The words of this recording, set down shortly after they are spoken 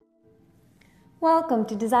Welcome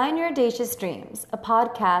to Design Your Audacious Dreams, a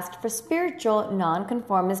podcast for spiritual,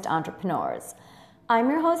 nonconformist entrepreneurs. I'm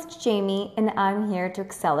your host, Jamie, and I'm here to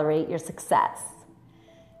accelerate your success.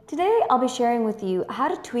 Today, I'll be sharing with you how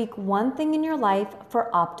to tweak one thing in your life for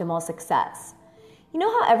optimal success. You know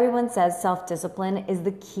how everyone says self-discipline is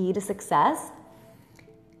the key to success?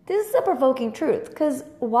 This is a provoking truth because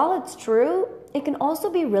while it's true, it can also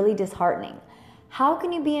be really disheartening. How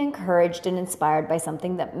can you be encouraged and inspired by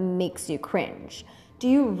something that makes you cringe? Do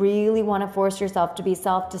you really want to force yourself to be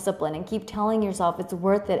self-disciplined and keep telling yourself it's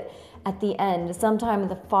worth it at the end, sometime in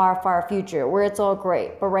the far, far future where it's all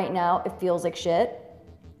great, but right now it feels like shit?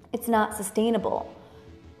 It's not sustainable.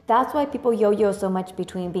 That's why people yo-yo so much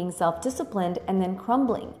between being self-disciplined and then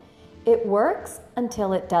crumbling. It works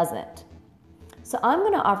until it doesn't. So I'm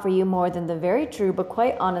going to offer you more than the very true, but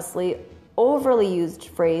quite honestly, overly used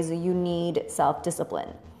phrase, you need self-discipline.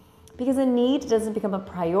 Because a need doesn't become a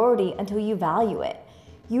priority until you value it.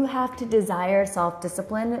 You have to desire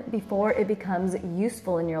self-discipline before it becomes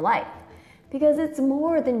useful in your life. Because it's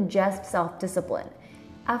more than just self-discipline.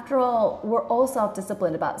 After all, we're all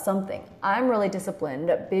self-disciplined about something. I'm really disciplined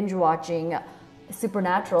binge watching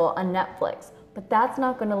Supernatural on Netflix, but that's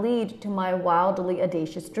not going to lead to my wildly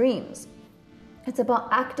audacious dreams. It's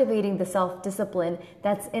about activating the self-discipline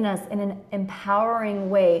that's in us in an empowering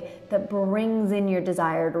way that brings in your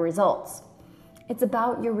desired results. It's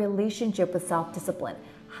about your relationship with self-discipline,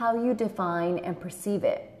 how you define and perceive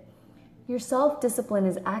it. Your self-discipline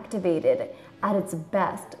is activated at its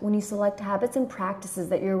best when you select habits and practices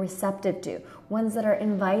that you're receptive to, ones that are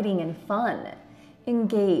inviting and fun.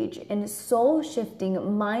 Engage in soul-shifting,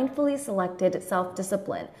 mindfully selected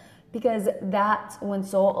self-discipline, because that's when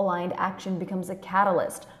soul-aligned action becomes a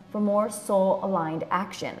catalyst for more soul-aligned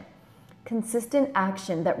action. Consistent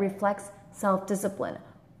action that reflects self-discipline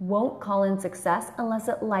won't call in success unless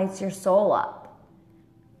it lights your soul up.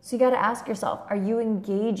 So you got to ask yourself, are you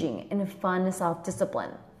engaging in fun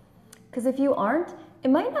self-discipline? Because if you aren't, it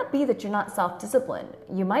might not be that you're not self-disciplined.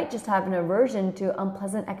 You might just have an aversion to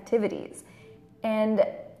unpleasant activities. And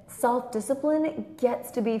self-discipline gets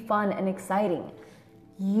to be fun and exciting.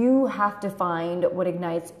 You have to find what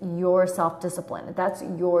ignites your self-discipline. That's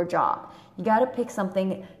your job. You got to pick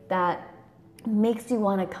something that makes you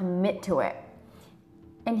want to commit to it.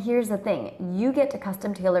 And here's the thing, you get to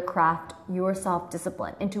custom tailor craft your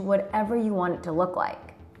self-discipline into whatever you want it to look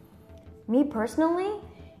like. Me personally,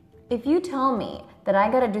 if you tell me that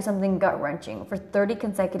I got to do something gut-wrenching for 30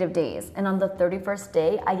 consecutive days and on the 31st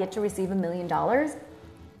day I get to receive $1 million,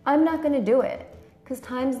 I'm not going to do it. Because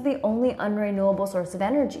time's the only unrenewable source of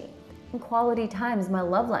energy. And quality time is my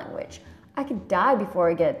love language. I could die before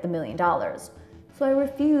I get the $1 million. So I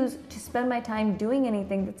refuse to spend my time doing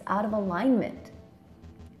anything that's out of alignment.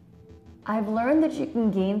 I've learned that you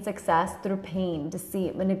can gain success through pain,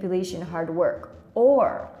 deceit, manipulation, hard work,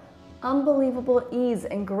 or unbelievable ease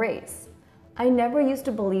and grace. I never used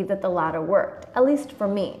to believe that the latter worked, at least for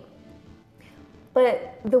me.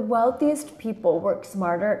 But the wealthiest people work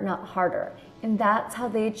smarter, not harder. And that's how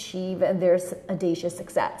they achieve their audacious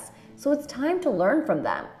success. So it's time to learn from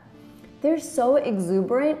them. They're so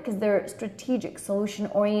exuberant because they're strategic,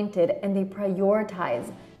 solution-oriented, and they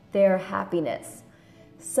prioritize their happiness.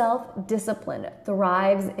 Self-discipline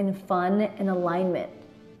thrives in fun and alignment.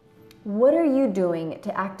 What are you doing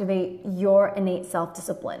to activate your innate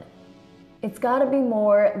self-discipline? It's got to be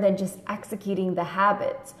more than just executing the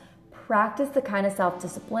habits. Practice the kind of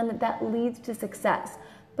self-discipline that leads to success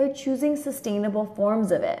by choosing sustainable forms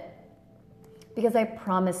of it. Because I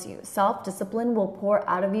promise you, self-discipline will pour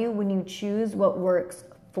out of you when you choose what works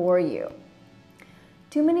for you.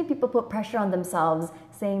 Too many people put pressure on themselves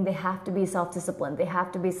saying they have to be self-disciplined, they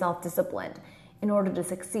have to be self-disciplined in order to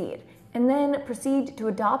succeed, and then proceed to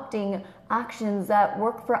adopting actions that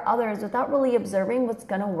work for others without really observing what's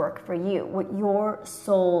going to work for you, what your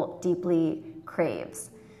soul deeply craves.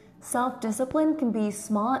 Self-discipline can be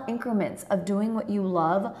small increments of doing what you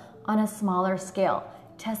love on a smaller scale,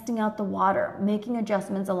 testing out the water, making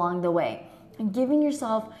adjustments along the way, and giving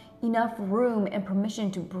yourself enough room and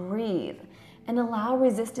permission to breathe and allow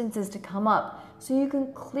resistances to come up so you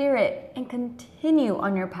can clear it and continue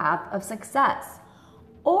on your path of success.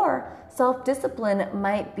 Or self-discipline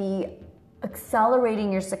might be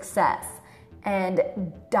accelerating your success and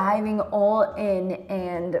diving all in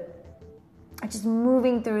and just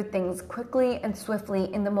moving through things quickly and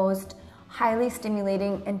swiftly in the most highly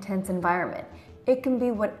stimulating, intense environment. It can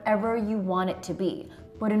be whatever you want it to be,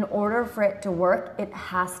 but in order for it to work, it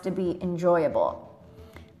has to be enjoyable.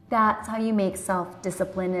 That's how you make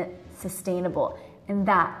self-discipline sustainable, and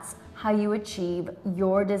that's how you achieve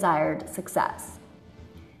your desired success.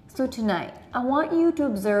 So tonight, I want you to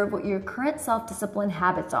observe what your current self-discipline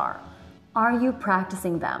habits are. Are you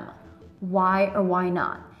practicing them? Why or why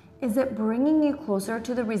not? Is it bringing you closer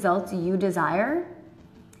to the results you desire?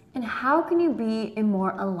 And how can you be in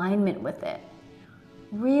more alignment with it?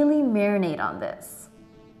 Really marinate on this.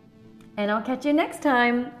 And I'll catch you next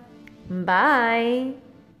time. Bye.